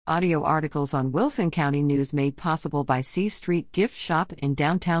Audio articles on Wilson County News made possible by C Street Gift Shop in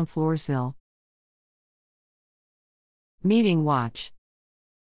downtown Floresville. Meeting Watch.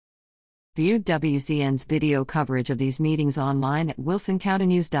 View WCN's video coverage of these meetings online at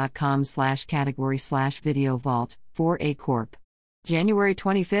wilsoncountynews.com/category/video vault 4A Corp. January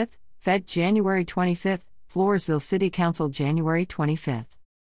 25th, Fed January 25th, Floresville City Council January 25th.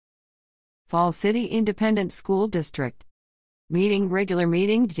 Fall City Independent School District. Regular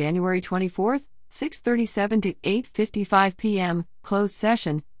meeting January 24th, 6:37 to 8:55 p.m., closed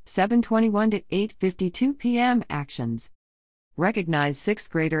session, 7:21 to 8:52 p.m. Actions. Recognize 6th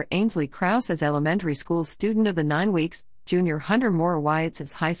grader Ainsley Krause as elementary school student of the 9 weeks, junior Hunter Moore Wyatts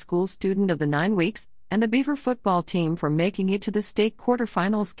as high school student of the 9 weeks, and the Beaver football team for making it to the state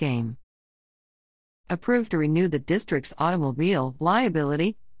quarterfinals game. Approved to renew the district's automobile,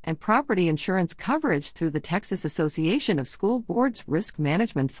 liability, and property insurance coverage through the Texas Association of School Boards Risk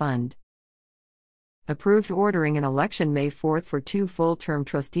Management Fund. Approved ordering an election May 4th for 2 full-term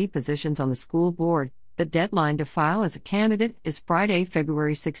trustee positions on the school board. The deadline to file as a candidate is Friday,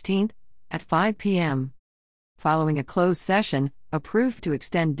 February 16th, at 5 p.m. Following a closed session, approved to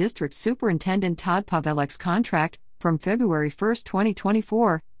extend District Superintendent Todd Pawelek's contract from February 1,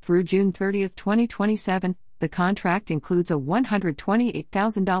 2024, through June 30, 2027. The contract includes a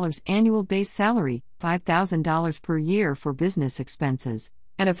 $128,000 annual base salary, $5,000 per year for business expenses,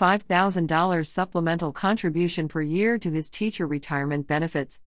 and a $5,000 supplemental contribution per year to his teacher retirement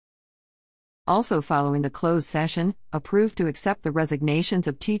benefits. Also following the closed session, approved to accept the resignations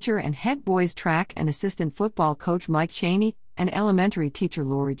of teacher and head boys track and assistant football coach Mike Cheney and elementary teacher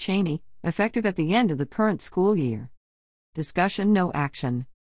Lori Cheney, effective at the end of the current school year. Discussion, no action.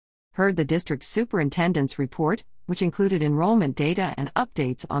 Heard the district superintendent's report, which included enrollment data and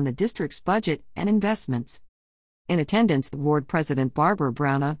updates on the district's budget and investments. In attendance, Board President Barbara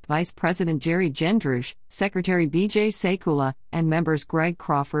Browna, Vice President Jerry Gendrush, Secretary B.J. Sekula, and members Greg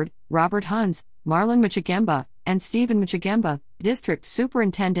Crawford, Robert Huns, Marlon Michigemba, and Stephen Michigemba, District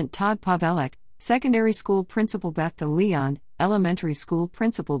Superintendent Todd Pawelek, Secondary School Principal Beth DeLeon, Elementary School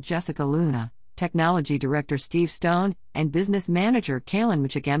Principal Jessica Luna, Technology Director Steve Stone, and Business Manager Kaylin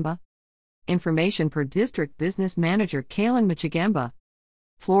Michigemba. Information per District Business Manager Kaylin Michigemba.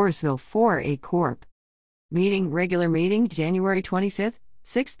 Floresville 4A Corp. Regular meeting January 25th,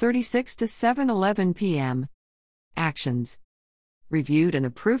 6:36 to 7:11 p.m. Actions. Reviewed and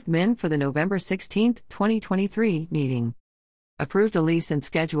approved min for the November 16, 2023 meeting. Approved a lease and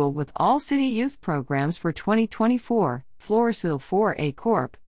schedule with all city youth programs for 2024, Floresville 4A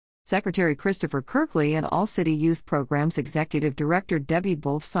Corp. Secretary Christopher Kirkley and All City Youth Programs Executive Director Debbie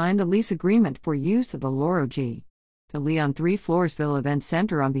Wolf signed the lease agreement for use of the Lauro G. DeLeon 3 Floresville Event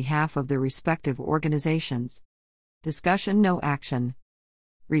Center on behalf of their respective organizations. Discussion, no action.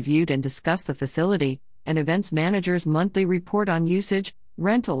 Reviewed and discussed the facility and events manager's monthly report on usage,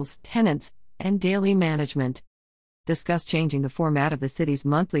 rentals, tenants, and daily management. Discussed changing the format of the city's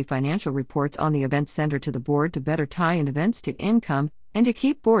monthly financial reports on the event center to the board to better tie in events to income and to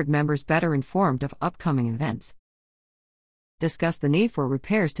keep board members better informed of upcoming events. Discuss the need for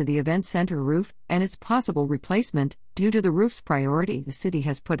repairs to the event center roof and its possible replacement. Due to the roof's priority, the city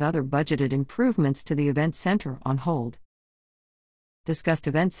has put other budgeted improvements to the event center on hold. Discussed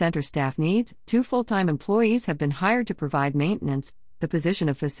event center staff needs. 2 full-time employees have been hired to provide maintenance. The position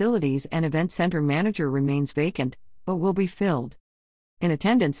of facilities and event center manager remains vacant, but will be filled. In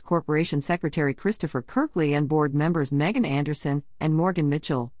attendance, Corporation Secretary Christopher Kirkley and board members Megan Anderson and Morgan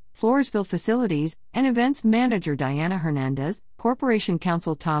Mitchell, Floresville Facilities and Events Manager Diana Hernandez, Corporation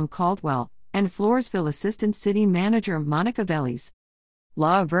Counsel Tom Caldwell, and Floresville Assistant City Manager Monica Vellis.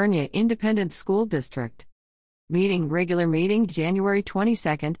 La Vernia Independent School District. Regular meeting January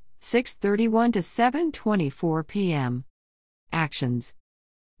 22nd, 6:31 to 7:24 p.m. Actions.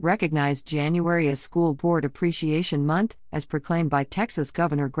 Recognized January as School Board Appreciation Month, as proclaimed by Texas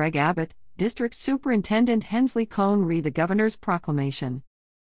Governor Greg Abbott. District Superintendent Hensley Cohn read the Governor's proclamation.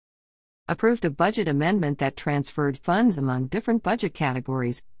 Approved a budget amendment that transferred funds among different budget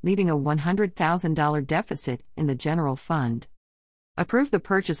categories, leaving a $100,000 deficit in the general fund. Approved the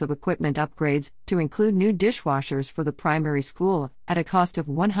purchase of equipment upgrades to include new dishwashers for the primary school at a cost of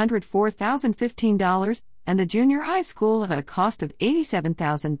 $104,015 and the junior high school at a cost of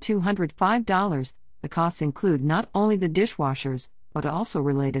 $87,205. The costs include not only the dishwashers, but also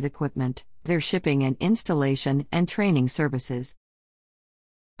related equipment, their shipping and installation and training services.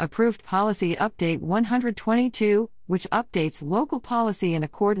 Approved Policy Update 122, which updates local policy in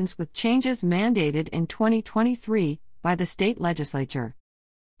accordance with changes mandated in 2023 by the state legislature.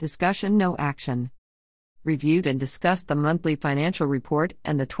 Discussion, no action. Reviewed and discussed the monthly financial report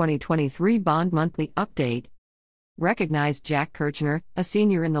and the 2023 bond monthly update. Recognized Jack Kirchner, a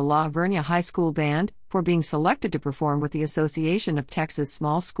senior in the La Vernia High School Band, for being selected to perform with the Association of Texas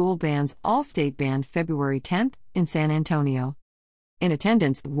Small School Bands All-State Band February 10th in San Antonio. In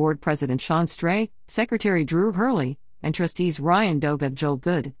attendance, Ward President Sean Stray, Secretary Drew Hurley, and Trustees Ryan Doga, Joel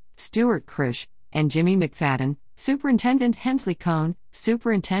Good, Stuart Krish, and Jimmy McFadden, Superintendent Hensley Cohn,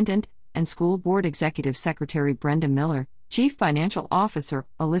 Superintendent, and School Board Executive Secretary Brenda Miller, Chief Financial Officer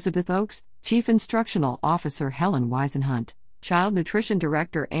Elizabeth Oakes, Chief Instructional Officer Helen Weisenhunt, Child Nutrition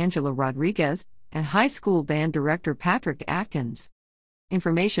Director Angela Rodriguez, and High School Band Director Patrick Atkins.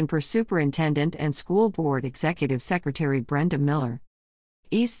 Information per Superintendent and School Board Executive Secretary Brenda Miller.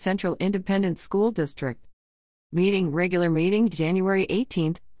 East Central Independent School District. Regular meeting January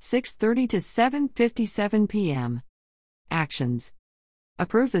 18, 6:30 to 7:57 p.m. Actions.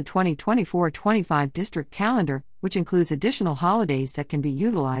 Approve the 2024-25 district calendar, which includes additional holidays that can be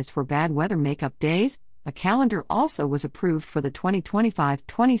utilized for bad weather makeup days. A calendar also was approved for the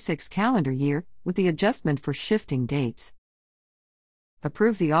 2025-26 calendar year, with the adjustment for shifting dates.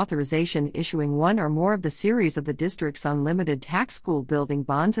 Approve the authorization issuing one or more of the series of the district's unlimited tax school building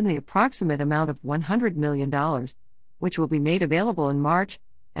bonds in the approximate amount of $100 million, which will be made available in March,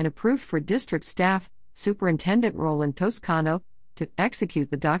 and approved for district staff, Superintendent Roland Toscano, to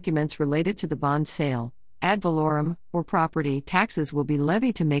execute the documents related to the bond sale. Ad valorem, or property taxes will be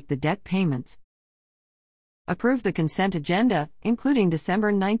levied to make the debt payments. Approve the consent agenda, including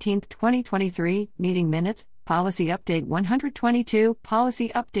December 19, 2023, meeting minutes, Policy Update 122, Policy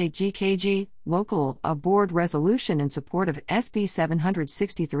Update GKG, Local, a board resolution in support of SB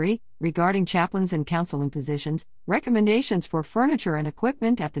 763, regarding chaplains and counseling positions, recommendations for furniture and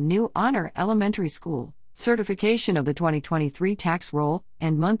equipment at the new Honor Elementary School, certification of the 2023 tax roll,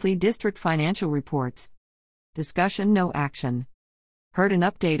 and monthly district financial reports. Discussion, no action. Heard an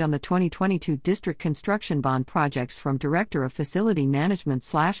update on the 2022 district construction bond projects from Director of Facility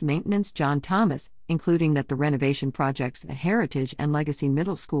Management/Maintenance John Thomas, including that the renovation projects at Heritage and Legacy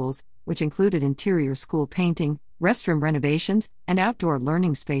Middle Schools, which included interior school painting, restroom renovations, and outdoor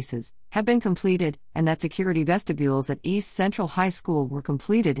learning spaces, have been completed, and that security vestibules at East Central High School were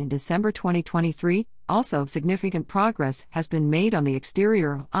completed in December 2023. Also, significant progress has been made on the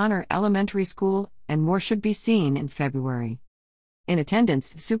exterior of Honor Elementary School, and more should be seen in February. In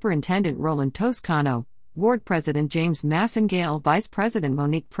attendance, Superintendent Roland Toscano, Ward President James Massengale, Vice President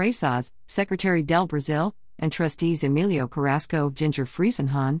Monique Presas, Secretary Del Brazil, and Trustees Emilio Carrasco, Ginger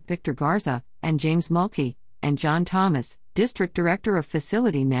Friesenhan, Victor Garza, and James Mulkey, and John Thomas, District Director of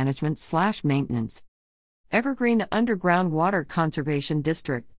Facility Management/Maintenance. Evergreen Underground Water Conservation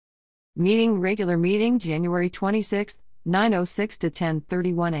District. Regular meeting January 26, 9:06 to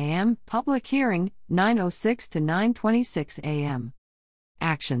 10:31 a.m., public hearing, 9:06 to 9:26 a.m.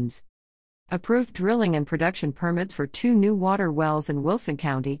 Actions. Approved drilling and production permits for 2 new water wells in Wilson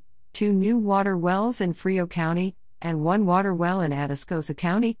County, 2 new water wells in Frio County, and 1 water well in Atascosa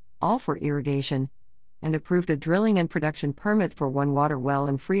County, all for irrigation, and approved a drilling and production permit for 1 water well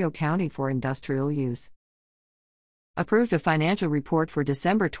in Frio County for industrial use. Approved a financial report for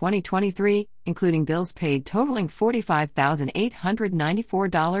December 2023, including bills paid totaling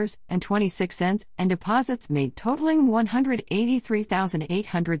 $45,894.26 and deposits made totaling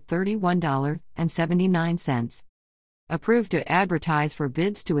 $183,831.79. Approved to advertise for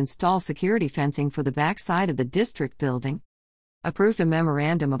bids to install security fencing for the backside of the district building. Approved a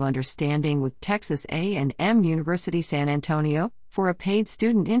memorandum of understanding with Texas A&M University San Antonio for a paid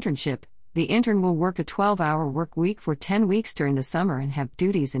student internship. The intern will work a 12-hour work week for 10 weeks during the summer and have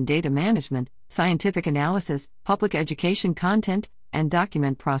duties in data management, scientific analysis, public education content, and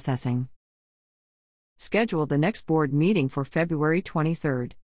document processing. Schedule the next board meeting for February 23.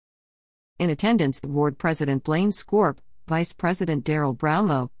 In attendance, Board President Blaine Scorp, Vice President Darrell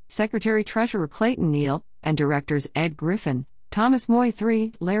Brownlow, Secretary-Treasurer Clayton Neal, and Directors Ed Griffin, Thomas Moy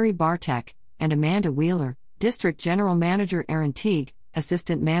III, Larry Bartek, and Amanda Wheeler, District General Manager Aaron Teague,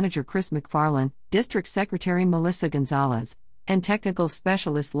 Assistant Manager Chris McFarland, District Secretary Melissa Gonzalez, and Technical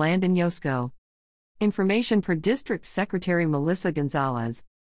Specialist Landon Yosko. Information per District Secretary Melissa Gonzalez.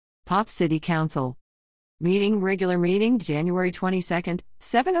 Poth City Council. Regular meeting January 22,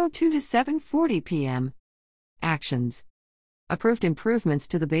 7:02 to 7:40 p.m. Actions. Approved improvements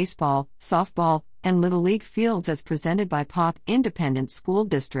to the baseball, softball, and Little League fields as presented by Poth Independent School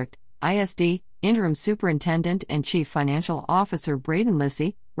District, ISD, Interim Superintendent and Chief Financial Officer Braden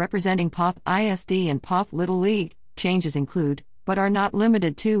Lissy, representing Poth ISD and Poth Little League. Changes include, but are not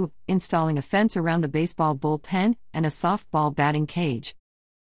limited to, installing a fence around the baseball bullpen and a softball batting cage.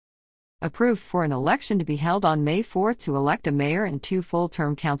 Approved for an election to be held on May 4 to elect a mayor and 2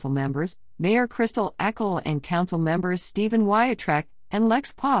 full-term council members. Mayor Crystal Eckel and council members Stephen Wyattrek and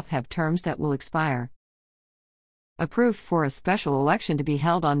Lex Poth have terms that will expire. Approved for a special election to be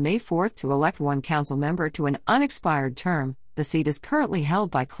held on May 4 to elect 1 council member to an unexpired term. The seat is currently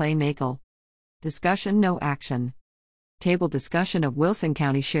held by Clay Makel. Discussion, no action. Table discussion of Wilson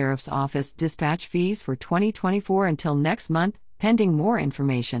County Sheriff's Office dispatch fees for 2024 until next month, pending more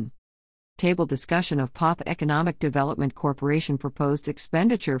information. Table discussion of Poth Economic Development Corporation proposed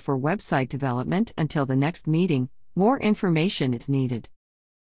expenditure for website development until the next meeting. More information is needed.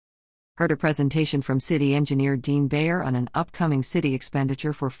 Heard a presentation from City Engineer Dean Bayer on an upcoming city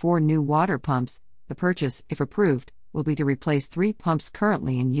expenditure for 4 new water pumps. The purchase, if approved, will be to replace 3 pumps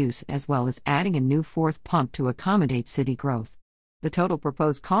currently in use as well as adding a new 4th pump to accommodate city growth. The total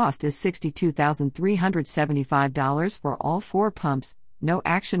proposed cost is $62,375 for all 4 pumps. No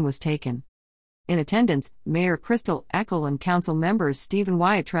action was taken. In attendance, Mayor Crystal Eckel and council members Stephen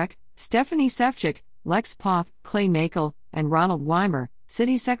Wyattrek, Stephanie Sefcik, Lex Poth, Clay Makel, and Ronald Weimer,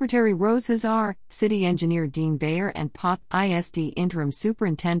 City Secretary Rose Hazar, City Engineer Dean Bayer, and Poth ISD Interim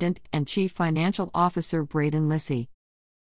Superintendent and Chief Financial Officer Braden Lissy.